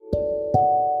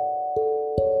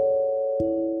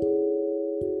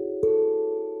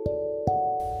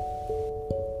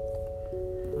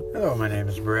Hello, my name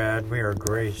is Brad. We are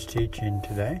Grace teaching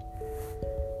today,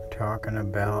 talking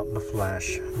about the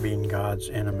flesh being God's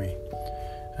enemy.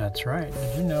 That's right.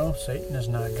 Did you know Satan is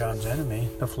not God's enemy?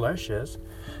 The flesh is.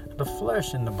 The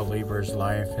flesh in the believer's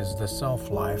life is the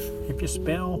self-life. If you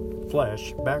spell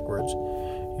flesh backwards,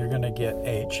 you're going to get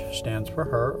H, stands for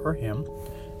her or him,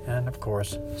 and of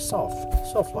course,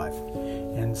 self-life.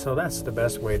 And so that's the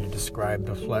best way to describe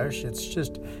the flesh. It's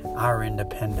just our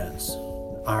independence,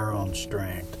 our own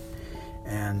strength.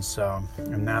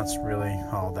 And that's really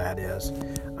all that is.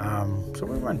 So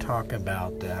we want to talk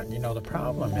about that. You know, the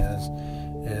problem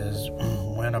is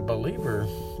when a believer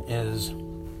is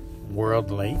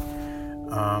worldly,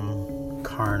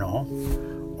 carnal,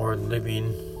 or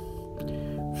living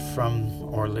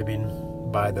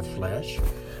by the flesh,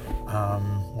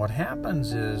 what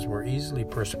happens is we're easily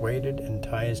persuaded,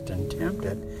 enticed, and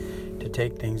tempted to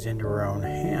take things into our own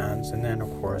hands, and then of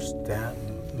course that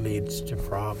leads to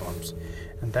problems.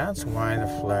 And that's why the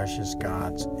flesh is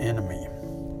God's enemy.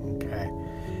 Okay?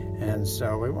 And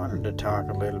so we wanted to talk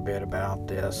a little bit about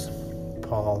this.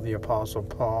 The Apostle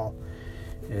Paul,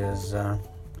 is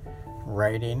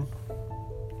writing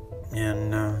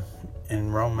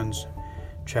in Romans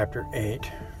chapter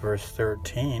 8, verse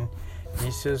 13. He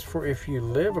says, "For if you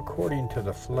live according to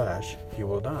the flesh, you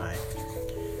will die.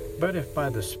 But if by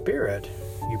the Spirit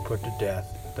you put to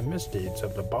death the misdeeds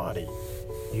of the body,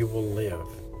 you will live."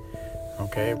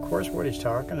 Okay, of course what he's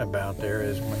talking about there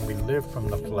is when we live from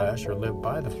the flesh or live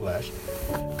by the flesh,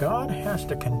 God has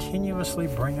to continuously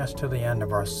bring us to the end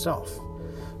of ourself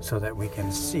so that we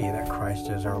can see that Christ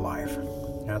is our life.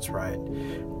 That's right.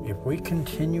 If we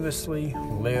continuously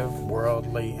live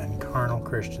worldly and carnal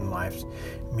Christian lives,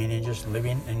 meaning just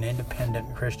living an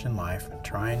independent Christian life,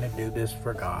 trying to do this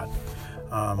for God,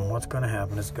 what's going to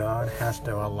happen is God has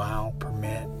to allow,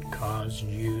 permit, cause,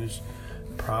 use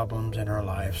problems in our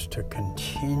lives to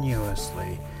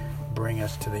continuously bring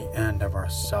us to the end of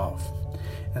ourself.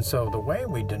 And so the way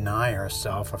we deny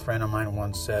ourselves, a friend of mine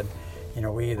once said,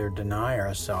 we either deny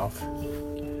ourselves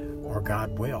or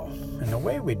God will. And the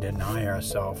way we deny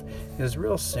ourselves is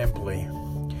real simply,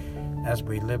 as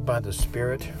we live by the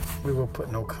Spirit, we will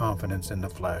put no confidence in the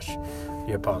flesh,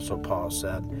 the Apostle Paul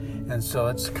said. And so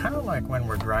it's kind of like when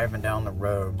we're driving down the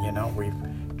road,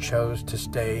 we've chose to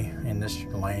stay in this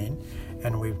lane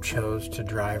and we've chose to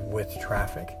drive with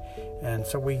traffic. And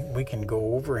so we can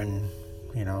go over and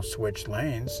switch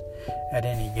lanes at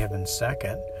any given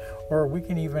second, or we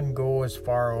can even go as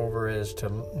far over as to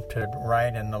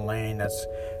ride in the lane that's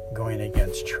going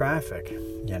against traffic,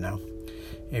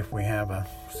 if we have a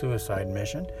suicide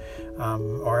mission,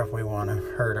 or if we want to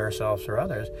hurt ourselves or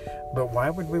others. But why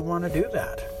would we want to do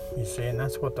that? You see, and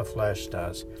that's what the flesh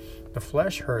does. The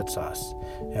flesh hurts us.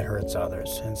 It hurts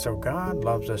others. And so God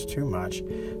loves us too much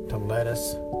to let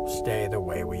us stay the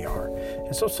way we are.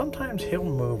 And so sometimes He'll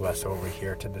move us over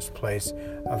here to this place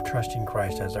of trusting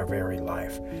Christ as our very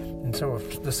life. And so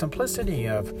if the simplicity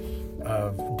of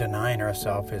denying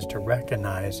ourselves is to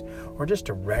recognize, or just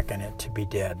to reckon it to be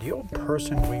dead, the old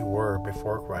person we were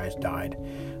before Christ died.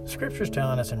 Scripture's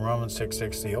telling us in Romans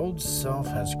 6:6, the old self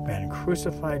has been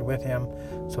crucified with Him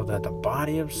so that the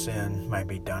body of sin might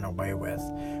be done away with.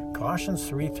 Colossians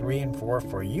 3:3 and 4,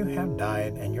 for you have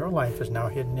died and your life is now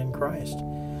hidden in Christ.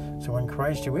 So when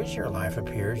Christ, who is your life,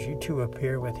 appears, you too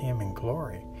appear with Him in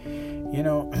glory.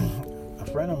 A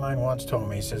friend of mine once told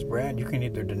me, he says, "Brad, you can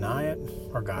either deny it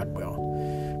or God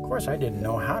will." Of course, I didn't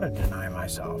know how to deny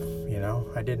myself.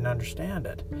 I didn't understand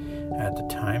it at the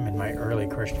time in my early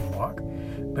Christian walk.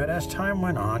 But as time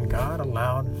went on, God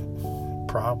allowed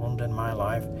problems in my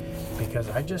life because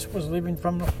I just was living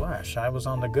from the flesh. I was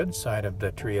on the good side of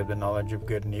the tree of the knowledge of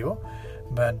good and evil,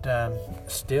 but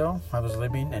still I was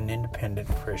living an independent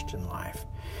Christian life.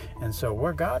 And so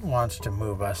where God wants to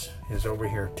move us is over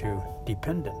here to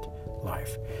dependent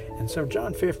life. And so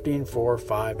John 15:4,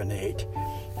 5, and 8.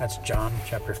 That's John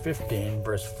chapter 15,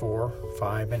 verse 4,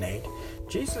 5, and 8.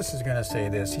 Jesus is going to say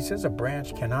this. He says a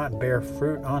branch cannot bear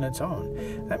fruit on its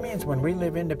own. That means when we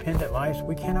live independent lives,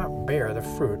 we cannot bear the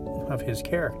fruit of His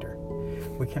character.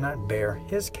 We cannot bear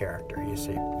His character, you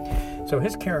see. So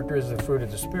His character is the fruit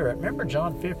of the Spirit. Remember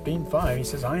John 15:5, He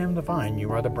says, I am the vine,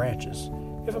 you are the branches.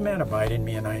 If a man abide in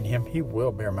me and I in him, he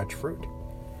will bear much fruit.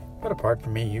 But apart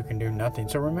from me, you can do nothing.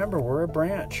 So remember, we're a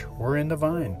branch. We're in the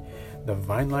vine. The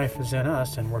vine life is in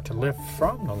us, and we're to live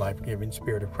from the life-giving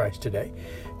Spirit of Christ today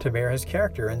to bear His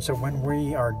character. And so when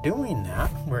we are doing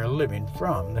that, we're living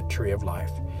from the tree of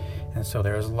life. And so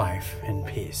there's life and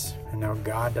peace. And now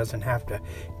God doesn't have to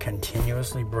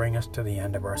continuously bring us to the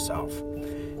end of ourselves.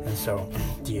 And so,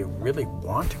 do you really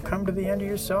want to come to the end of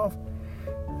yourself?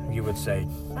 you would say,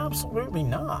 absolutely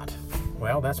not.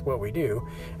 Well, that's what we do,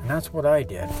 and that's what I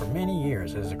did for many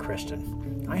years as a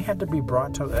Christian. I had to be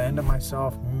brought to the end of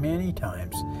myself many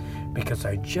times because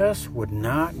I just would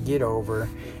not get over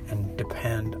and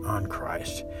depend on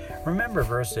Christ. Remember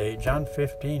verse 8, John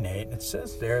 15:8, it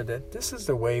says there that this is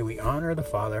the way we honor the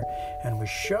Father and we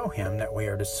show him that we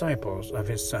are disciples of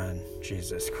his Son,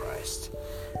 Jesus Christ.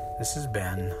 This has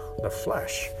been The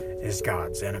Flesh is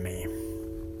God's Enemy.